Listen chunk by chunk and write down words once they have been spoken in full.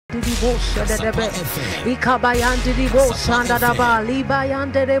Ikabayande di bosanda da ba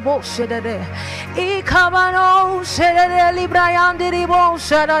libayande de bosede ikabano sede librayande di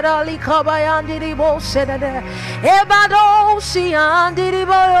bosada da likabayande di bosede ebado siande di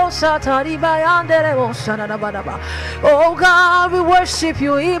bosata libayande de bosada da ba. Oh God, we worship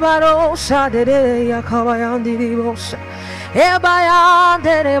you. Ibado sade yakabayande di bosada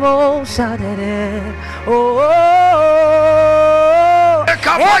ebayande de bosade. Oh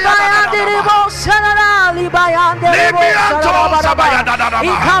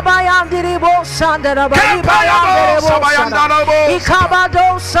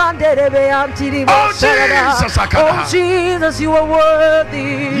oh Jesus, you are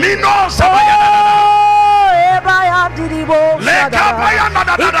worthy.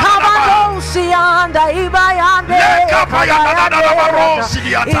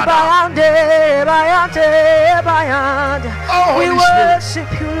 We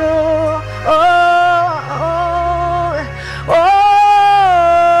worship you, Lord.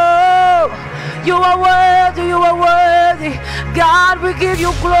 You are worthy, you are worthy. God, we give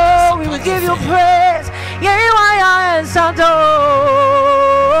you glory, we give you praise. Yeah, you are Santo.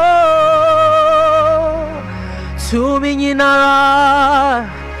 To me, Nara,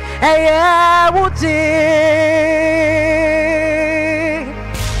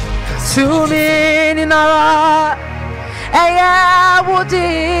 to me, Nara,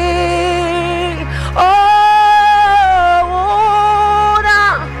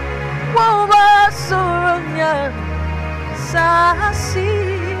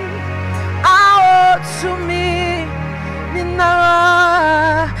 to me,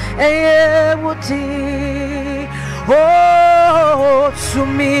 Nara, oh, to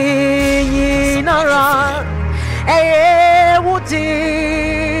me, Nara,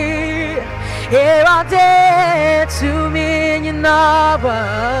 to me, Naba,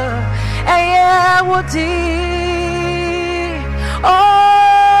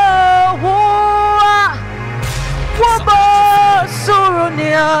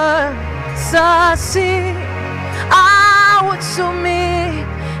 Surunia, Sasi, to me,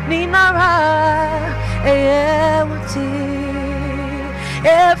 Ninara,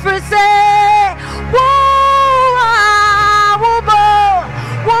 every say,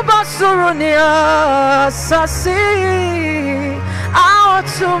 Surunia, Sasi,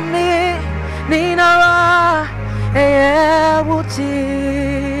 to me, Ninara,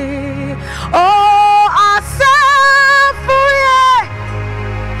 oh, I say for you,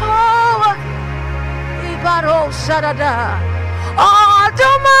 oh, Ibaro Shadada, oh,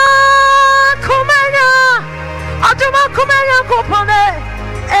 Adoma Kumenya Kupone,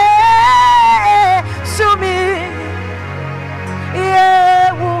 Sumi,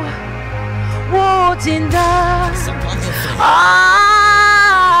 Wotinda,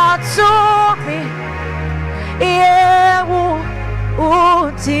 to me,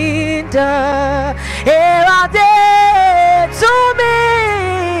 Wotinda, to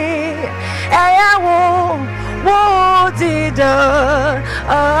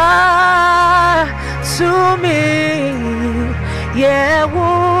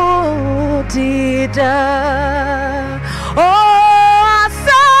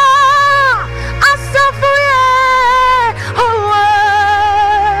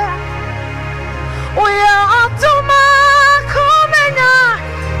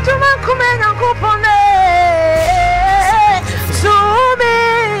me,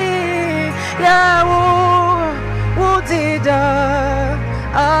 Wotinda,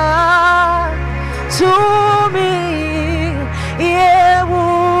 to me, yeah,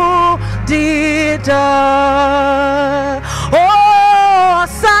 Wotinda. Oh, oh,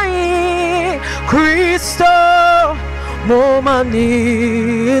 sai Cristo, momani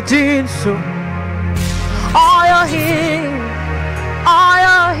tinso. Ayahin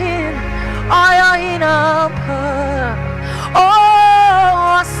apa?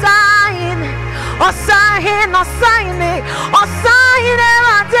 Oh, sign,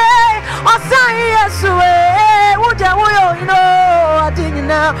 erade, Yesue, uja uyo ino,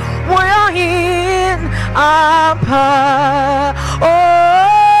 adinina, uyo hin apa?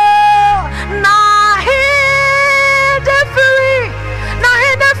 Oh, nahi defri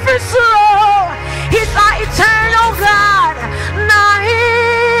slow. He's our eternal God.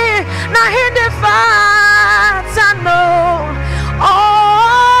 Nahi defats, I know. Oh,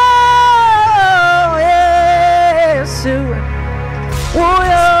 yes, you're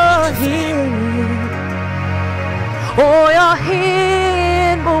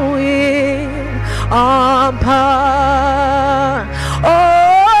here, ampa.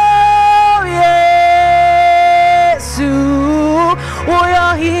 Oh, yes, you're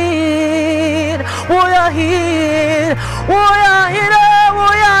here. here, we are here, we are here, we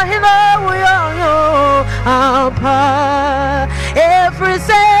are here, we are here. Apa, every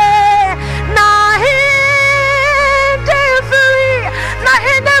say, na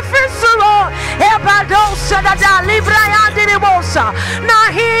hindi different solo. Ebadosa da libra yandi di bosa. Na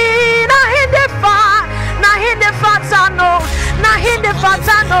hindi fatano, na hindi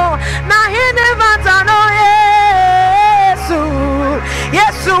fatano, na hindi fatano.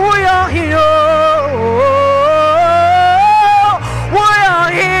 Yesu, we are here. We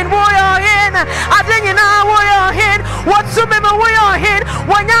are in. I think you know we are in. What's the memory we are in?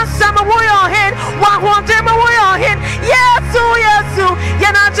 When you're summer we are in. What one time we are in? Yesu,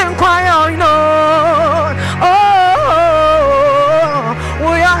 you're not in choir, you know. Oh,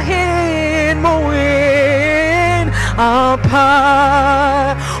 we are in, moving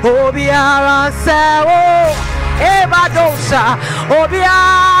apart. Oh, be our soul. Ebadosa, Obia,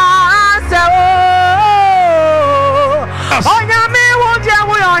 oh, Yami, won't you?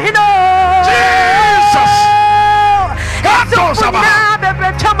 We are here. Jesus,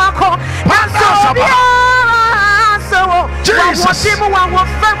 Jesus,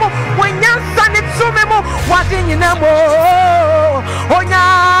 when you send it to me, what in you know? Oh,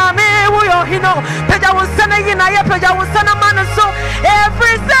 Yami, we are here. Peja was sending in a Peja was sending a man so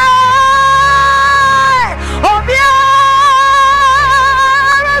every day.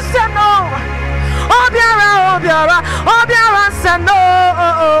 Obiara sano.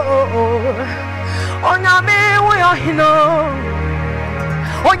 Onyame we are hino.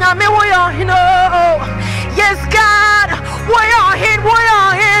 Onyame we are hino. Yes, God, we are in.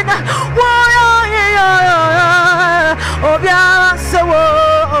 Obiara sawo.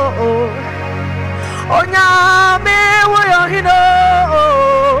 Onyame we are hino.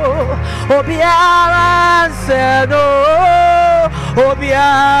 Obiara sano.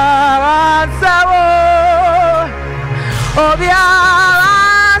 Obiara sawo. Obiara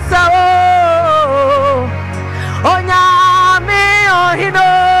sawo. Onyame ohino.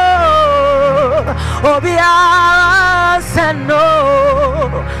 Obiara sano.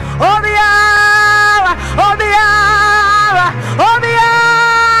 Obiara.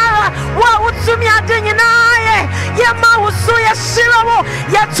 Wa utumi adenye naye. Ye ma usu ye shirawo.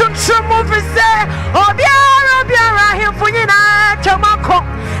 Ye tuntumu vise. Obiara himfunyi na chamako.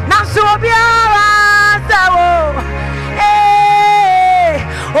 Nansu obiara sawo.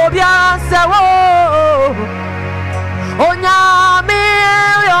 Obiara sawo. Onyame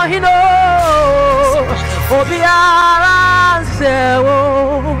ohino. Obiara sawo.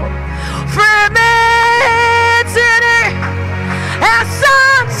 Free me tini.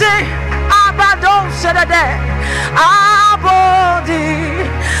 Asante abadon shedade. Abodi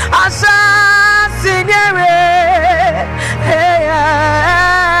asasinyere. Hey,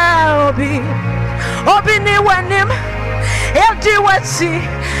 obi ni wenim. Edi wesi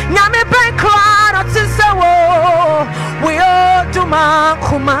nyame benkra no tisawo. We oduma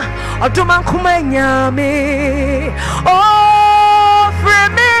kuma nyame. Oh, free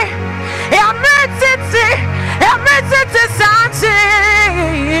me. Emetiti santi.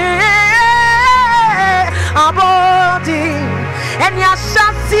 Abodi eni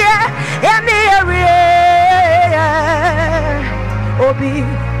asantie eni area. Obi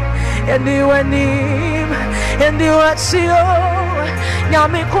eni wenim eni wetsio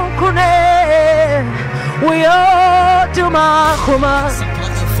nyame kunkune. We oduma kuma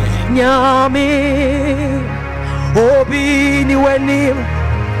nyame. Obi ni wenim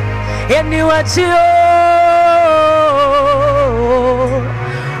eni wetsio.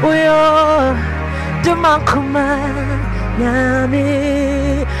 We oduma kuma nyame.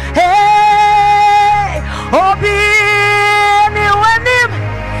 Hey, Obi ni wenim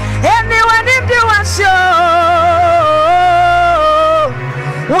di wasio.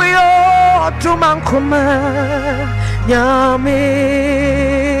 We oduma kuma nyame.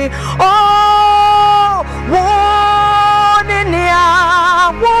 Oh, wone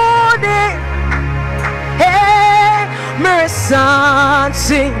hey,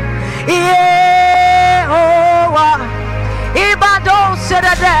 mercy, yeah, oh, Ibado said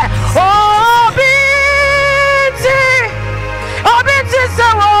that, oh, binti, so,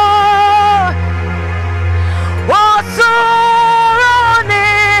 oh, so,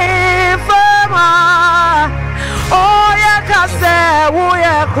 oh, yeah, Kase, oh,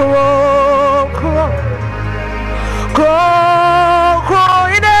 yeah, crow,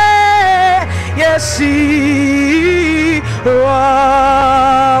 in it, yes, see,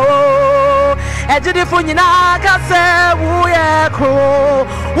 wow, and did it for you now, Kase, oh, yeah, crow,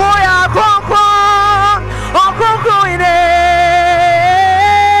 in it,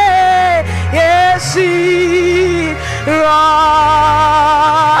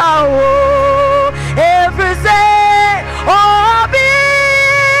 every day, oh, beauty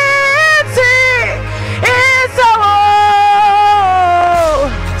is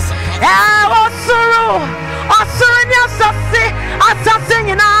I was assassin,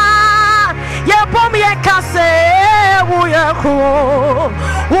 yeah, Pommy, I can say, we are cool,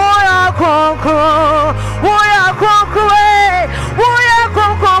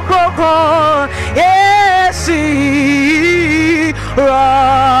 yes,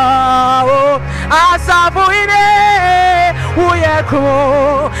 Asabuine, we are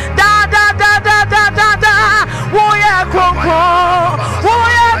cool, da da da da da da da, we are cool,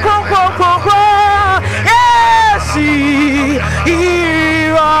 yes,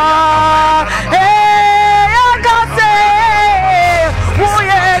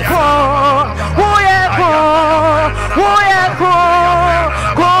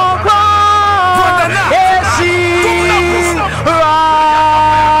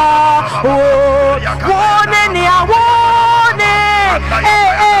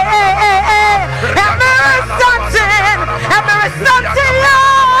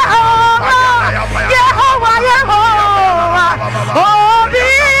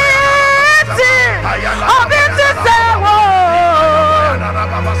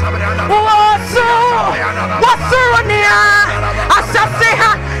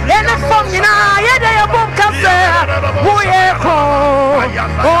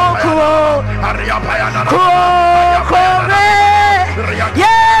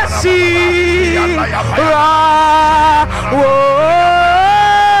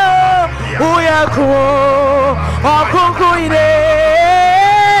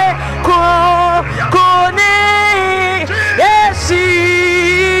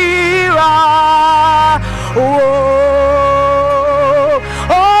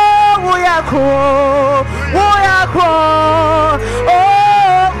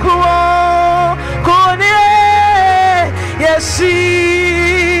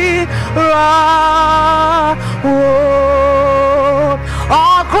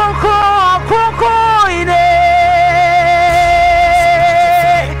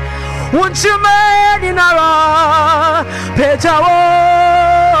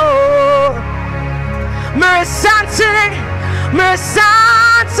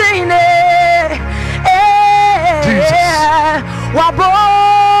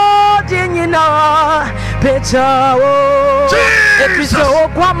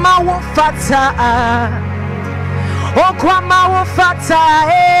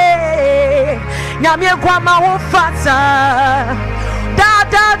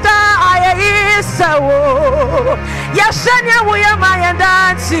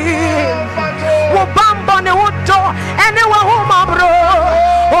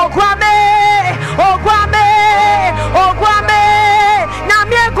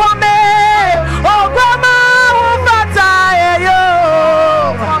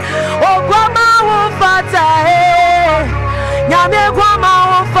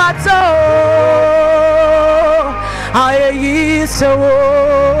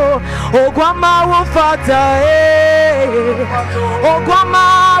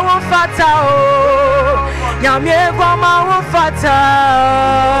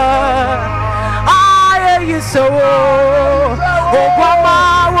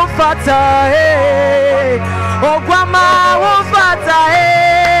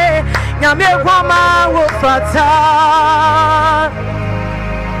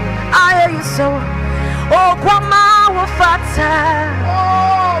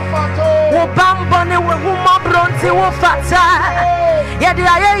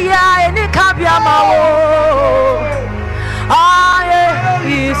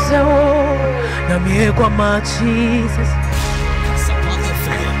 Jesus,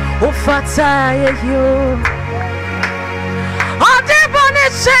 oh, Fata, you. Oh, Debony,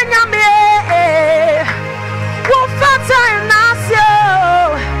 sing a me. Oh, Fata, Nasio.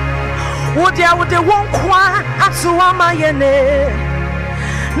 Would you would the one qua at Suama Yene?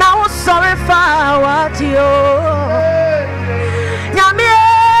 Now, sorry for what you. Yamie,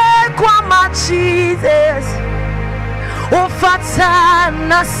 Quama, Jesus. Oh, Fata,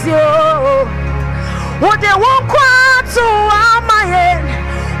 Nasio. Would they walk to my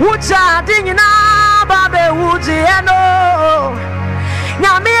head? Would I ding in a baby? Would you know?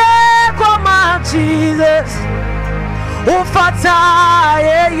 Yamie, come on, Jesus. Oh, Fata,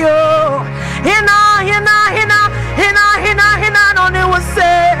 yo. Hina, no, they will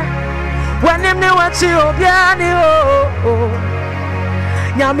say. When them knew what you be,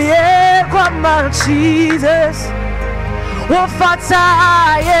 Yamie, come on, Jesus. Oh,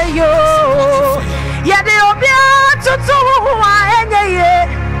 Fata, yo.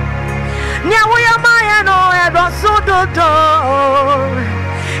 do do.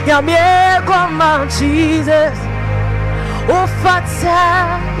 Yamie kwama Jesus.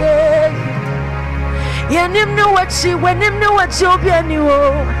 Ufata yeah. Yenim no wachi wenim no wachi obiani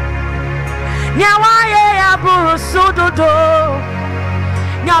wo. Nyawa ye aburu so do do.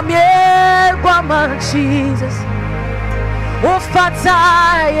 Yamie kwama Jesus. Ufata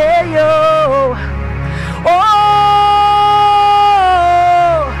yeah yo. Oh,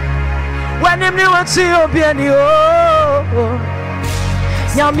 when him knew what you be any oh,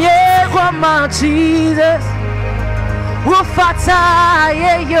 Yamie Grandma Jesus, Wufata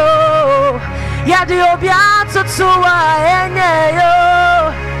yo, Yadi Obiato to yo,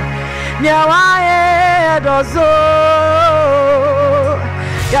 Nyawae dozo,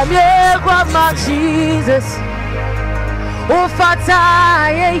 Yamie Grandma Jesus, Wufata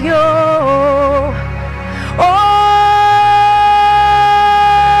yo. Oh,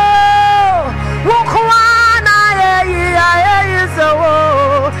 Wukwana so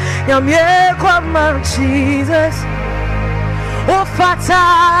Yamie Kwama Jesus. Oh, Fata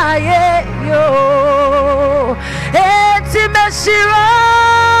yo,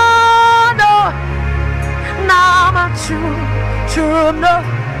 Etimeshirano, Nama true no.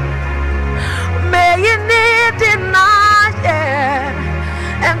 May you need deny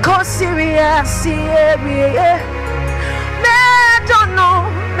and cause serious, yeah. Me don't know,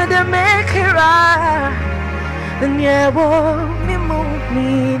 me de make it right. Then yeah, me move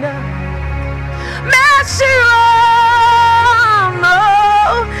me now. Me sure no,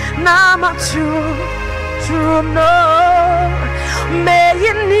 now I'm true no. May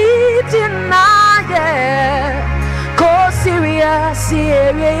you need deny, cause serious,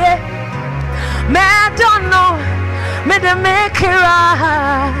 yeah. Me don't know. Me de make it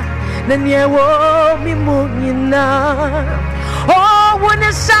right. Then you want me moving now. Oh, when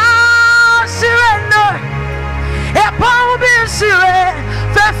it's all surrender, a power be sure.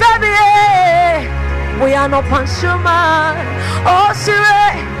 We are no punishment. Oh,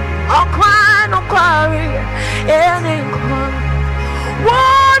 sure. Oh, cry, no quarry. Any cry.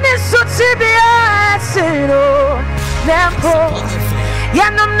 One is so TBS. Nempo.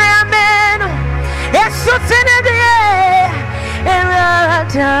 Yanum Nemen. It's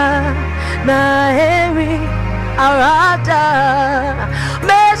Erada na Eri Arada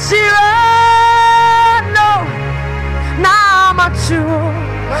Meshirano na machu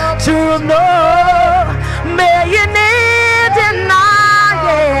to know may you need deny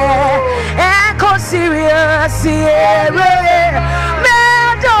echo serious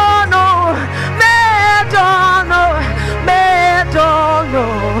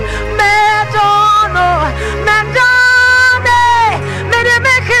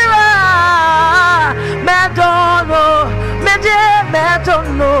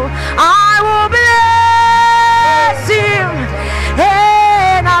I will bless him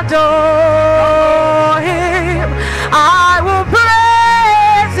and adore him. I will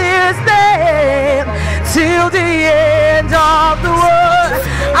praise his name till the end of the world.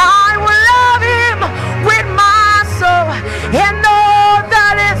 I will love him with my soul and all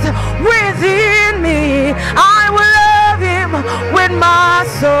that is within me. I will love him with my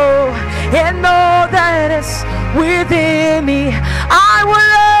soul and all that is within me. I will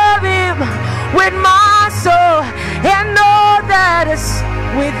love him with my soul and all that is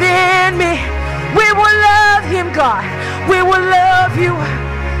within me. We will love him, God. We will love you.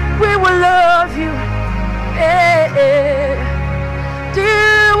 We will love you.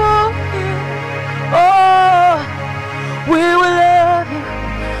 Oh, we will love him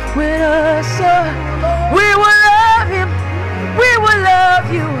with us. We will love him. We will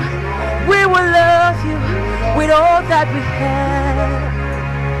love you. We will love you with all that we have.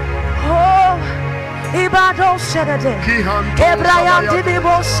 Oh, Ibado Shadade, Ebrahim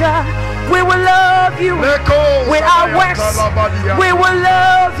Dibosha. We will love you with our works. We will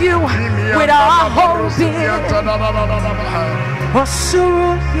love you with our whole being.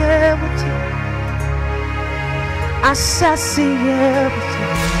 Osuru Yebuti, Asasi Yebuti,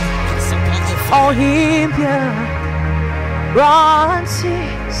 Ohimpia, Ranti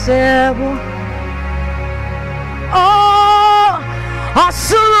Sebu. Oh,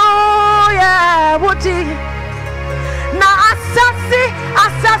 Osuru Yebuti. Na asasi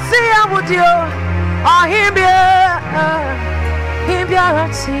amudio himbia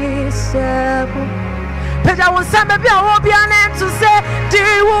rati sebu peja wonsame bia wo bia na to say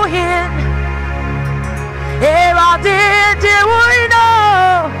di wo hin era di wo ino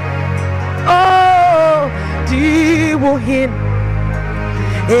oh di wo hin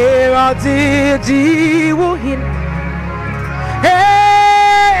era di wo hin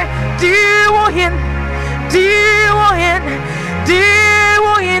hey di wo hin Diwohin,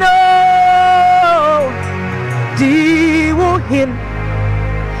 Diwohin, oh, Diwohin,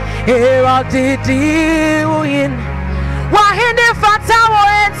 Erade Diwohin, Wahinde Fatawo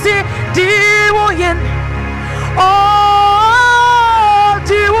Enti Diwohin, oh,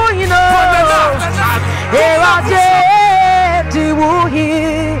 Diwohin, oh, Erade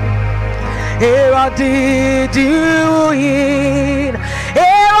Diwohin, Erade Diwohin,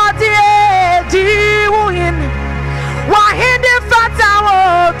 Erade Diwohin, Wahinde Fatawo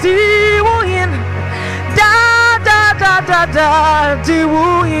Diwohin, da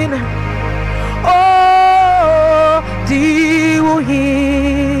Diwohin, oh,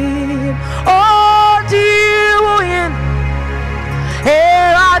 Diwohin, oh, Diwohin,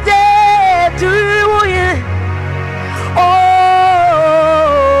 Erade Diwohin,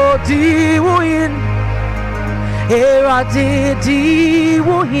 oh, Diwohin, Erade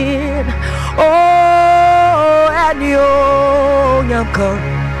Diwohin, oh, and yo nyamka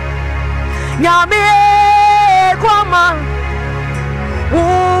nyame kwama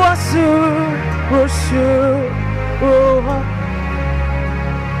wasu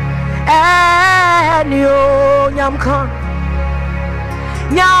and yo nyamka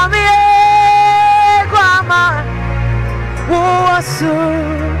nyame kwama wasu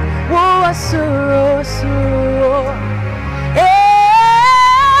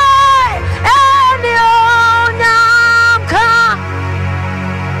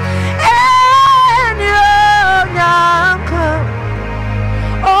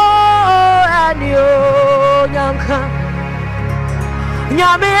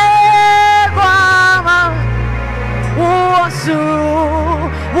Nyame kwama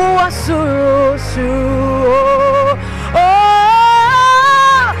wasu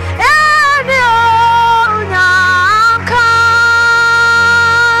oh enyo nyamka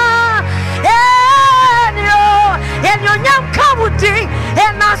enyo nyamka wudi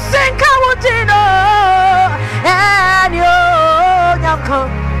ena senka wudi no enyo nyamka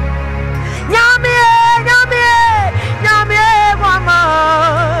nyame kwama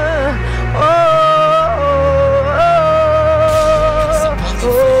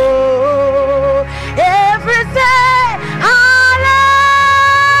every day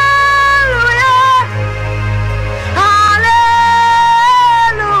hallelujah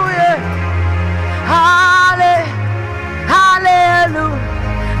hallelujah hallelujah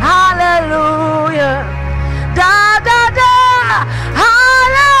hallelujah da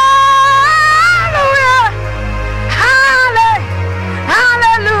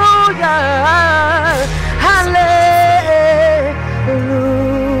hallelujah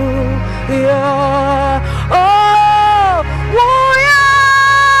hallelujah oh woya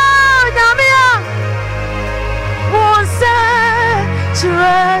nyamia wonse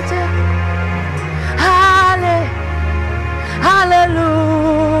churete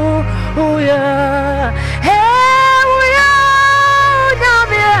hallelujah hey woya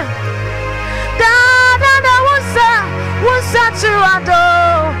nyamia da wonse churado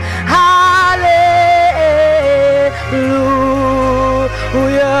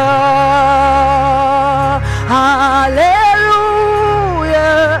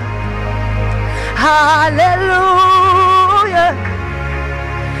hallelujah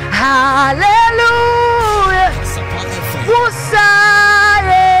hallelujah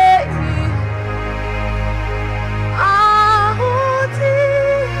Musaye ahoti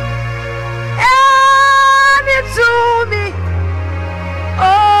and to me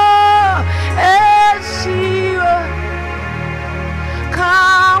oh Achiaa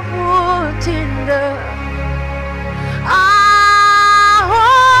kamutinda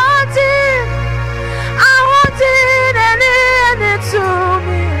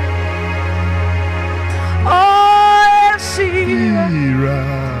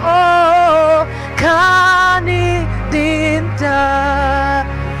oh kani dinta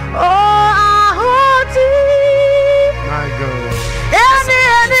oh ahoti my God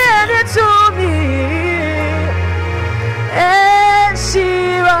any to me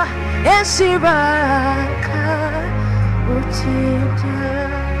Achiaa ka utinda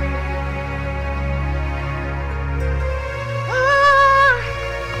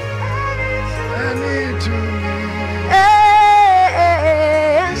any to me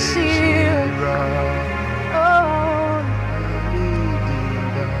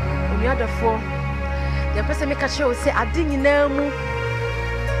the person make a show say I didn't know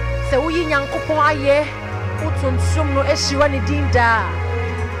so we young couple aye utun sum no Achiaa ni dinda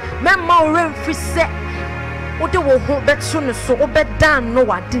memma o remfri se wo de wo ho beto no so obedan no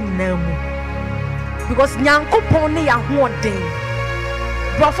wade nam because nyankopon ne ya ho den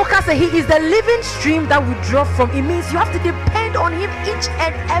But focus, he is the living stream that we draw from. It means you have to depend on him each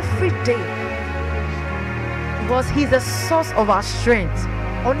and every day, because he's the source of our strength.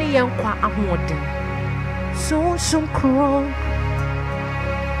 Only yankwa ahuoden. Soon crown.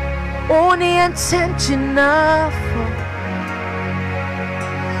 Only intentional.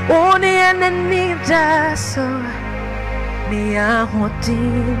 Only an Anidaso. Me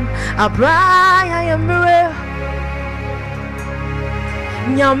ahuoden. Abraya yamre.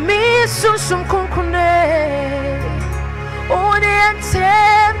 Nyame soon kunkune. Only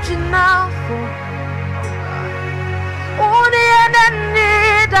intentional. Only an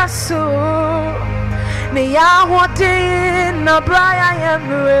Anidaso. Me ahuoden. Abraya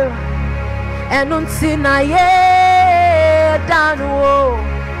yamre. And unsina ye danwo.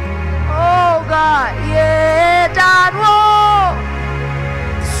 Oh God, yeah, danwo.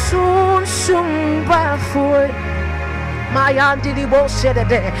 Soon bafoy. My auntie the boss said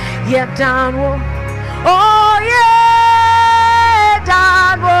it, yeah, danwo. Oh yeah,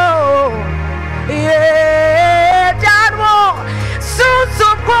 danwo. Yeah, danwo. Soon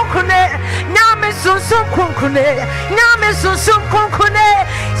kunkune. Nyame soon kunkune. Nyame soon kunkune.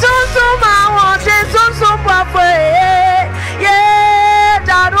 Soon ma want it. Soon bafoy. Yeah,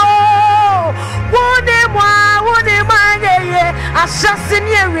 danwo. Wone mwa ye. Assassin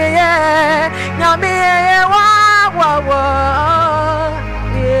ye. Nyame wa.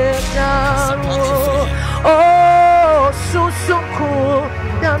 Yeah, danwo. Oh, susuku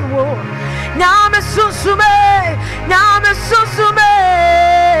danwo. Nyame susume. Nyame susume.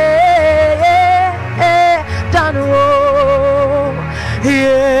 Yeah, danwo.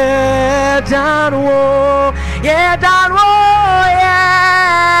 Yeah, danwo. Yeah, danwo.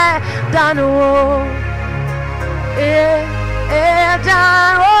 Yeah, danwo. Yeah,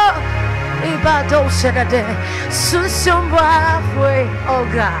 danwo. Ibado shagade. Susumba fue. Oh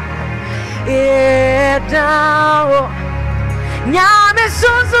God. Yeah, danwo. Nyame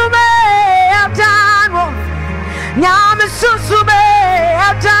susume. Danwo. Nyame susume.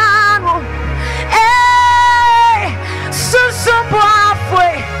 Danwo. Eh. Susumba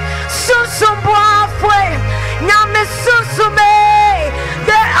fue. Susumba fue. Nyame susume.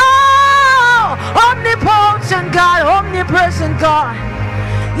 The omnipotent God, omnipresent God.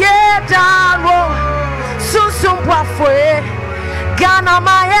 Yeah, danwo. Susumba fue. Gana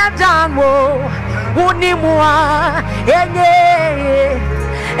maya danwo. Unimwa. Enye.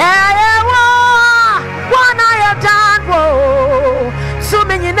 Ewa. Wana ya danwo.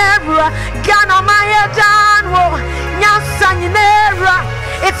 Sumini nebra. Gana maya danwo. Nyasa nebra.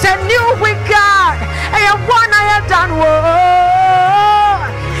 It's a new week, God. Eya wana ya danwo.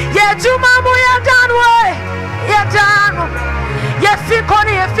 Ye jumamu ya danwo. Ya danwo. Ye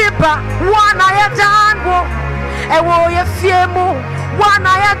fikoni ye fiba. Wana ya danwo. Ewo ye fiemu.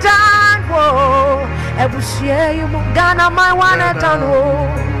 Wana ya danwo. Ebushie yumu. Gana my wana danwo.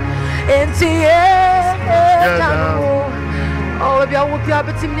 Enti ye danwo. Oh, ebi awu pi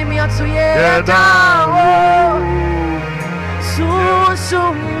abetim ni mi atu ye danwo.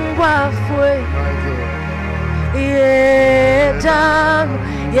 Susumba fue. Ye danwo.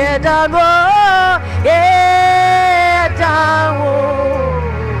 Ye danwo. Ye danwo.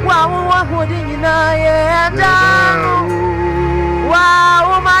 Wa hodina ye danwo. Wa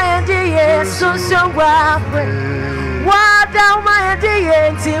my ye susumba fue. Wa da my ye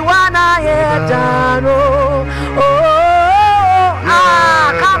ti wana ye danwo. Oh,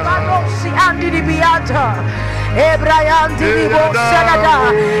 kabadosi andi biata. Ibrahim Dilibo Sadada,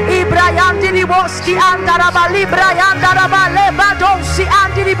 Ibrahim Diliboski Andaraba, Librahim Daraba, Lebadosi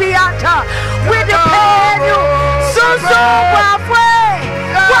Andilibiata. We depend you. So halfway.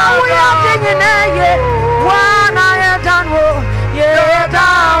 While we are thinking, one I done. Yeah,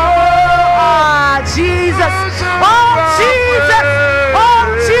 down. Jesus. Oh, Jesus. Oh,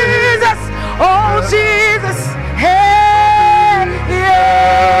 Jesus. Oh, Jesus. Hey,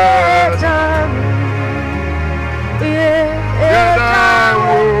 yeah, done.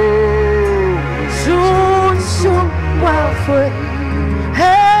 Soon, halfway.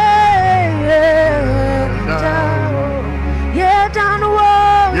 Hey, down. Yeah, down the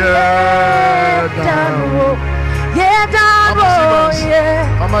wall. Yeah, down the wall. Yeah, down the wall.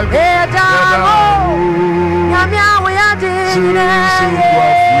 Yeah, down the wall. Yamia, we are doing it.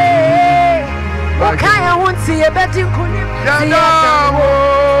 Okay, I won't see a betting kunim. Yeah, down.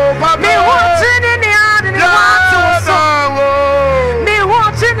 Me watching in the end and the water. Me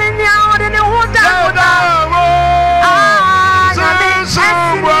watching in the end and the water. Yeah, down.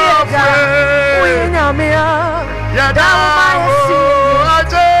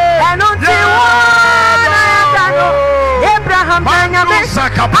 Abraham,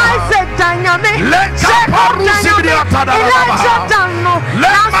 Isaac Danyame, Jacob Danyame, Elijah Dano,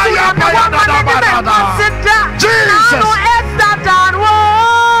 Nasuya Mwana Sida, Nano Esther Danwo.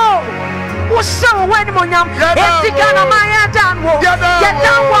 So when Monyam, Etikana Maya Danwo, get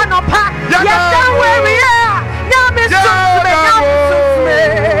down one up, get down where we are. Yami Sume,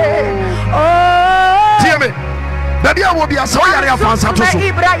 oh. Hear me. Baby, I will be a so yari of Fansa to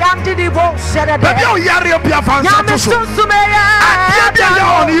Ibrahim did the boat, said a baby, yari of Fansa to Sume,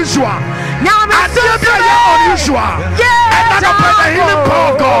 unusual. Unusual. And not the healing power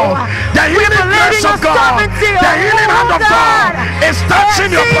of God, the healing grace of God, the healing hand of God is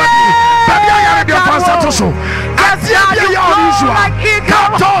touching your body. Baby, I am your pastor to so. As you are unusual.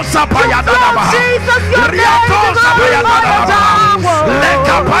 Kato Sapaya Daba. Riato Sapaya Daba.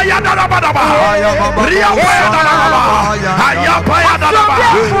 Lekapaya Daba. Riapaya Daba. Ayapaya Daba.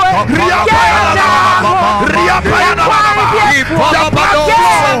 Riapaya Daba. Riapaya Daba. The blood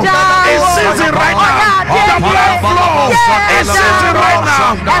flow is seizing right now. The blood flow is seizing right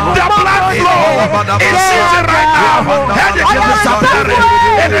now. The blood flow is seizing right now. And it is disappearing.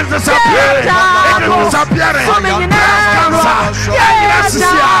 It is disappearing. It is disappearing. Breast cancer.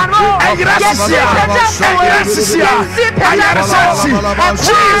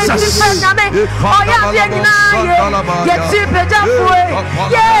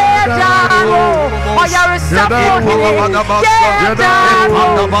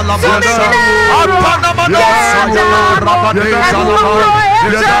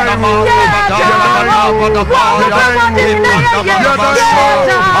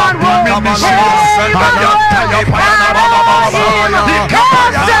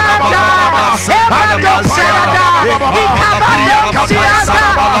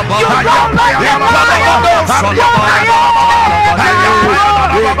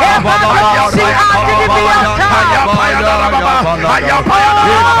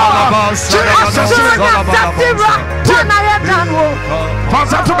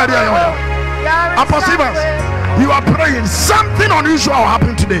 You are praying, something unusual will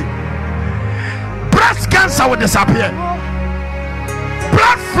happen today. Breast cancer will disappear.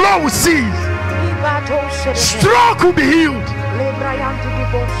 Blood flow will cease. Stroke will be healed.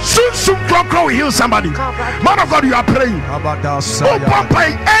 Soon will heal somebody. Man of God, you are praying.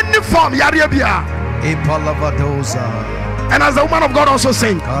 Any form, and as the woman of God also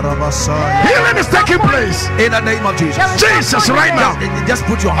saying, healing is taking place in the name of Jesus. Jesus, right now. Just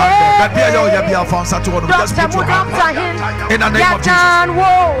put your hand there. Just put your hand in the name of Jesus.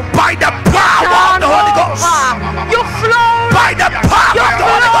 By the power of the Holy Ghost. You flow. By the power of the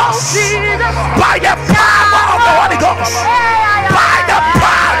Holy Ghost. By the power of the Holy Ghost. By the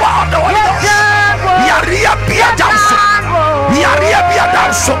power of the Holy Ghost. Yaria Bia Danso. Yaria Bia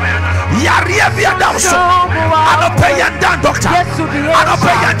Danso. Yaria Bia Danso. I don't pay your doctor. I don't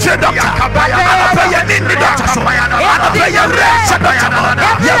pay your doctor. I don't pay your Nindi doctor. I don't pay your rest doctor.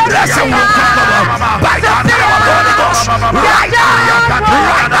 Your rest will come by the power of the Holy Ghost. Right now.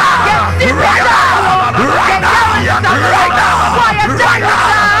 Right now. Right now. Right now. Right now. Right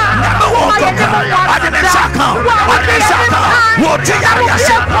now.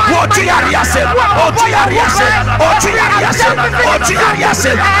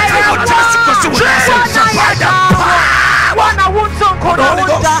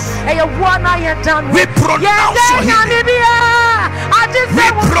 We pronounce your healing.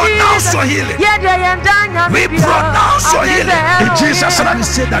 We pronounce your healing. We pronounce your healing. In Jesus' name, we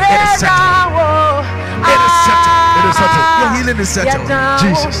say that it is settled. It is settled. It is settled. Your healing is settled.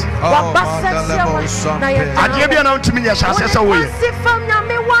 Jesus. I give you an out to me. Yes, I said so.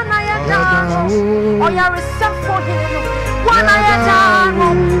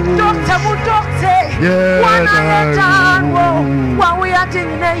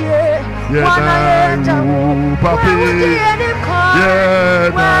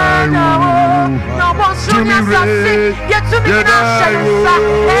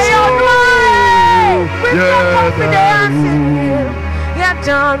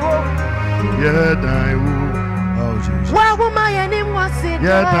 Why would my enemy was it?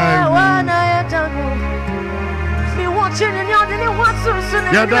 Me watching and you're the one so soon.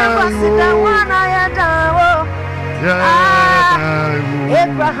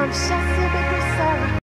 Abraham says.